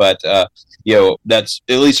vary, but that's,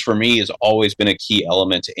 at least for me, has always been a key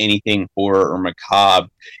element to anything horror or macabre,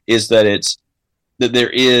 is that there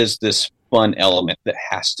is this fun element that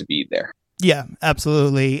has to be there. Yeah,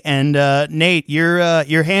 absolutely. And Nate,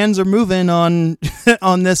 your hands are moving on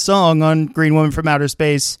on this song, on Green Woman from Outer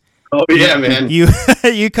Space. Oh yeah, man!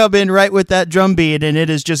 You come in right with that drum beat, and it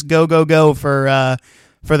is just go go go for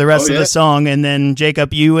the rest of the song. And then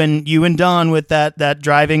Jacob, you and Don with that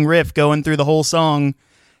driving riff going through the whole song.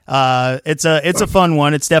 It's a fun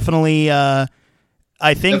one. It's definitely I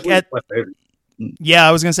think Yeah,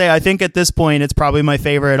 I was gonna say I think at this point it's probably my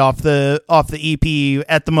favorite off the EP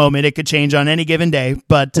at the moment. It could change on any given day,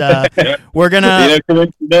 but we're gonna.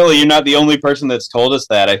 Coincidentally, you're not the only person that's told us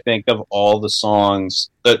that. I think of all the songs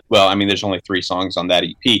there's only 3 songs on that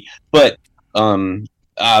EP, but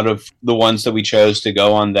out of the ones that we chose to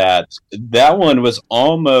go on that one was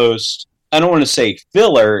almost. I don't want to say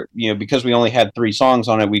filler, because we only had 3 songs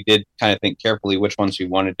on it. We did kind of think carefully which ones we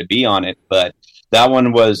wanted to be on it, but that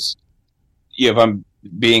one was. If I'm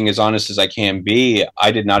being as honest as I can be,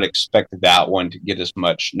 I did not expect that one to get as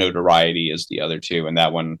much notoriety as the other 2. And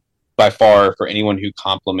that one, by far, for anyone who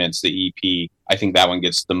compliments the EP, I think that one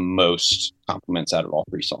gets the most compliments out of all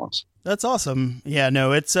 3 songs. That's awesome. Yeah,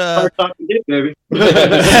 no, it's hard time to get, baby.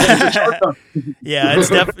 Yeah, it's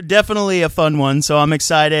definitely a fun one. So I'm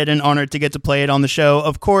excited and honored to get to play it on the show.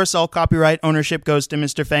 Of course, all copyright ownership goes to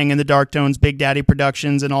Mr. Fang and the Dark Tones, Big Daddy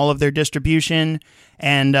Productions, and all of their distribution.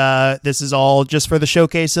 And this is all just for the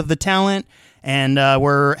showcase of the talent. And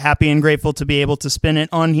we're happy and grateful to be able to spin it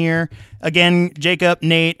on here. Again, Jacob,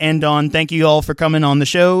 Nate, and Dawn, thank you all for coming on the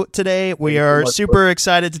show today. We are super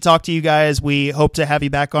excited to talk to you guys. We hope to have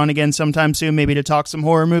you back on again sometime soon, maybe to talk some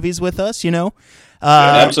horror movies with us,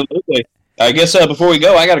 Absolutely. I guess before we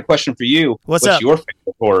go, I got a question for you. What's up? Your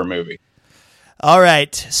favorite horror movie? All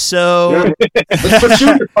right, so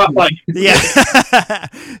yeah,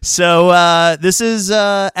 so this is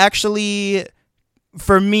actually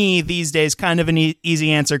for me these days kind of an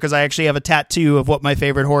easy answer because I actually have a tattoo of what my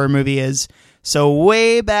favorite horror movie is. So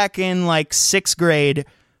way back in like 6th grade,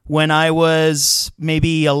 when I was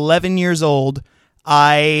maybe 11 years old,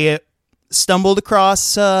 I stumbled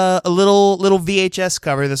across a little VHS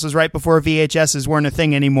cover. This was right before VHSs weren't a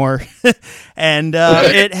thing anymore, and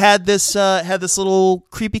it had this little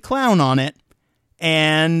creepy clown on it.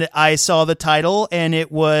 And I saw the title, and it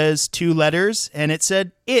was 2 letters, and it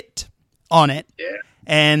said "It" on it. Yeah.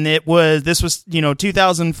 And this was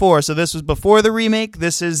 2004, so this was before the remake.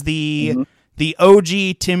 This is the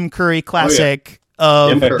OG Tim Curry classic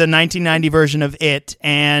of the 1990 version of It.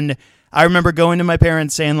 And I remember going to my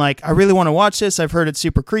parents saying, like, I really want to watch this. I've heard it's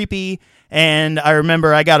super creepy. And I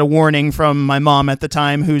remember I got a warning from my mom at the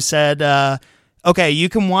time who said, okay, you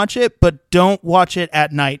can watch it, but don't watch it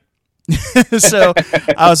at night. So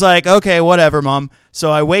I was like, okay, whatever, Mom.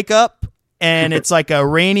 So I wake up and it's like a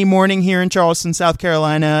rainy morning here in Charleston, South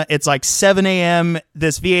Carolina. It's like 7 a.m.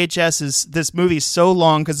 This movie's so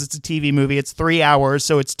long because it's a TV movie. It's 3 hours,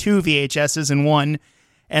 so it's 2 VHSs in one.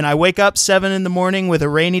 And I wake up 7 in the morning with a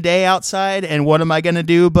rainy day outside, and what am I going to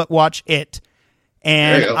do but watch It?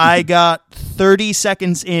 And I got 30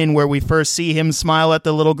 seconds in where we first see him smile at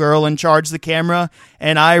the little girl and charge the camera,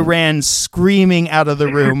 and I ran screaming out of the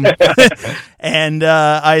room. And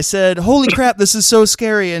I said, holy crap, this is so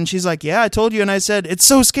scary. And she's like, yeah, I told you. And I said, it's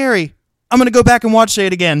so scary. I'm going to go back and watch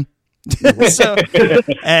it again.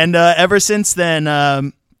 Ever since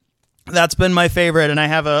then, that's been my favorite, and I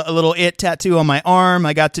have a little It tattoo on my arm.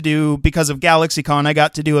 I got to do, because of GalaxyCon, I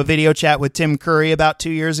got to do a video chat with Tim Curry about 2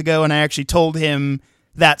 years ago, and I actually told him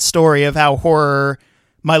that story of how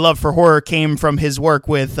my love for horror came from his work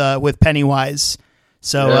with Pennywise.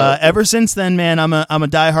 So ever since then, man, I'm a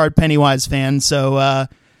diehard Pennywise fan. So I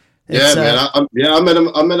met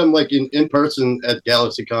him like in person at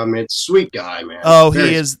GalaxyCon. Man, sweet guy, man. Oh,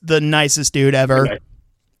 he is the nicest dude ever. Okay.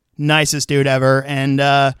 Nicest dude ever,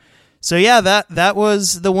 and. So yeah, that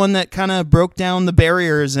was the one that kind of broke down the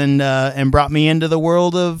barriers and brought me into the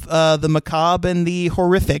world of the macabre and the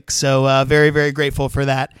horrific. So very, very grateful for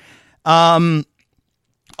that. Awesome.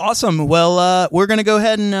 Well, we're going to go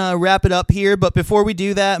ahead and wrap it up here. But before we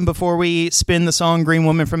do that, and before we spin the song Green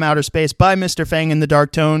Woman from Outer Space by Mr. Fang and the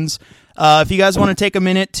Dark Tones, if you guys want to take a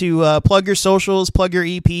minute to plug your socials, plug your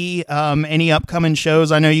EP, any upcoming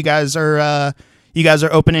shows. I know you guys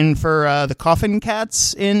are opening for the Coffin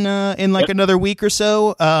Cats in another week or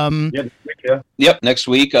so. Yep, next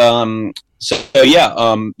week. You can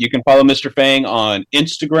follow Mr. Fang on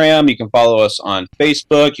Instagram. You can follow us on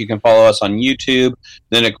Facebook. You can follow us on YouTube.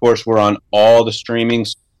 Then, of course, we're on all the streaming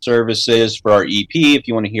services for our EP if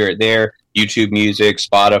you want to hear it there. YouTube Music,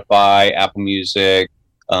 Spotify, Apple Music,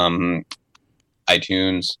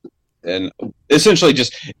 iTunes. And essentially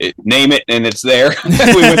just name it and it's there.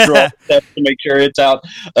 We went through all the steps to make sure it's out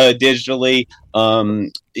digitally.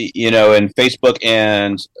 And Facebook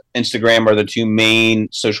and Instagram are the 2 main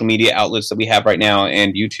social media outlets that we have right now,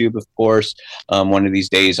 and YouTube, of course. One of these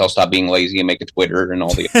days I'll stop being lazy and make a Twitter and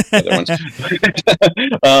all the other ones.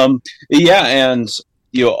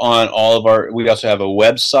 On all of we also have a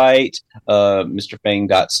website, mrfang.site.now.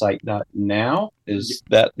 Is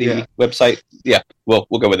that the website? Yeah, we'll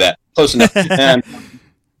go with that. Close enough. And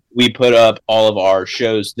we put up all of our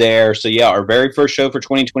shows there. So yeah, our very first show for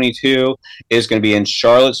 2022 is going to be in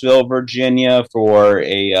Charlottesville, Virginia for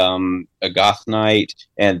a goth night,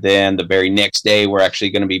 and then the very next day we're actually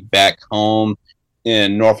going to be back home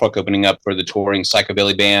in Norfolk, opening up for the touring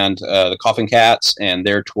psychobilly band, the Coffin Cats, and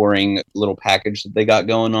their touring little package that they got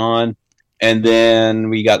going on. And then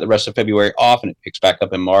we got the rest of February off, and it picks back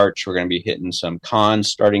up in March. We're going to be hitting some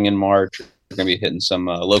cons starting in March. We're going to be hitting some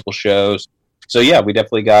local shows. So yeah, we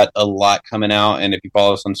definitely got a lot coming out. And if you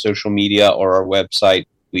follow us on social media or our website,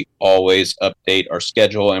 we always update our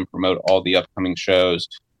schedule and promote all the upcoming shows,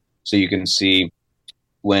 so you can see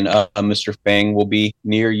when Mr. Fang will be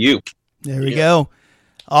near you. There we go.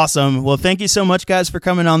 Awesome. Well, thank you so much, guys, for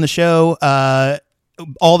coming on the show.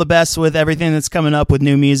 All the best with everything that's coming up with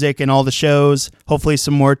new music and all the shows. Hopefully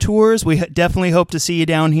some more tours. We definitely hope to see you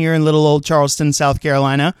down here in little old Charleston, South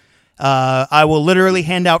Carolina. I will literally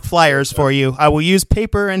hand out flyers for you. I will use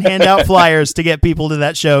paper and hand out flyers to get people to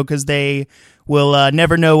that show, because they will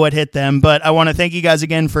never know what hit them. But I want to thank you guys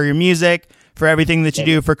again for your music, for everything that you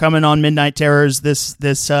do, for coming on Midnight Terrors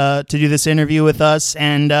to do this interview with us.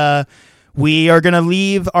 And we are going to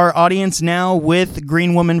leave our audience now with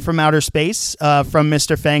Green Woman from Outer Space from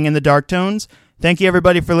Mr. Fang and the Dark Tones. Thank you,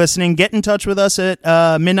 everybody, for listening. Get in touch with us at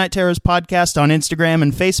Midnight Terrors Podcast on Instagram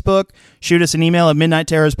and Facebook. Shoot us an email at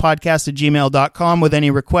midnightterrorspodcast@gmail.com with any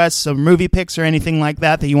requests of movie picks or anything like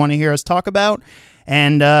that you want to hear us talk about.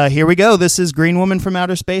 And here we go. This is Green Woman from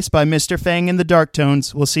Outer Space by Mr. Fang and the Dark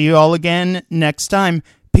Tones. We'll see you all again next time.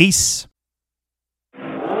 Peace.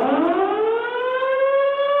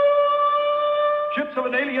 Ships of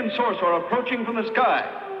an alien source are approaching from the sky.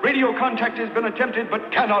 Radio contact has been attempted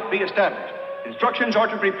but cannot be established. Instructions are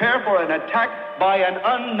to prepare for an attack by an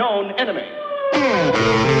unknown enemy.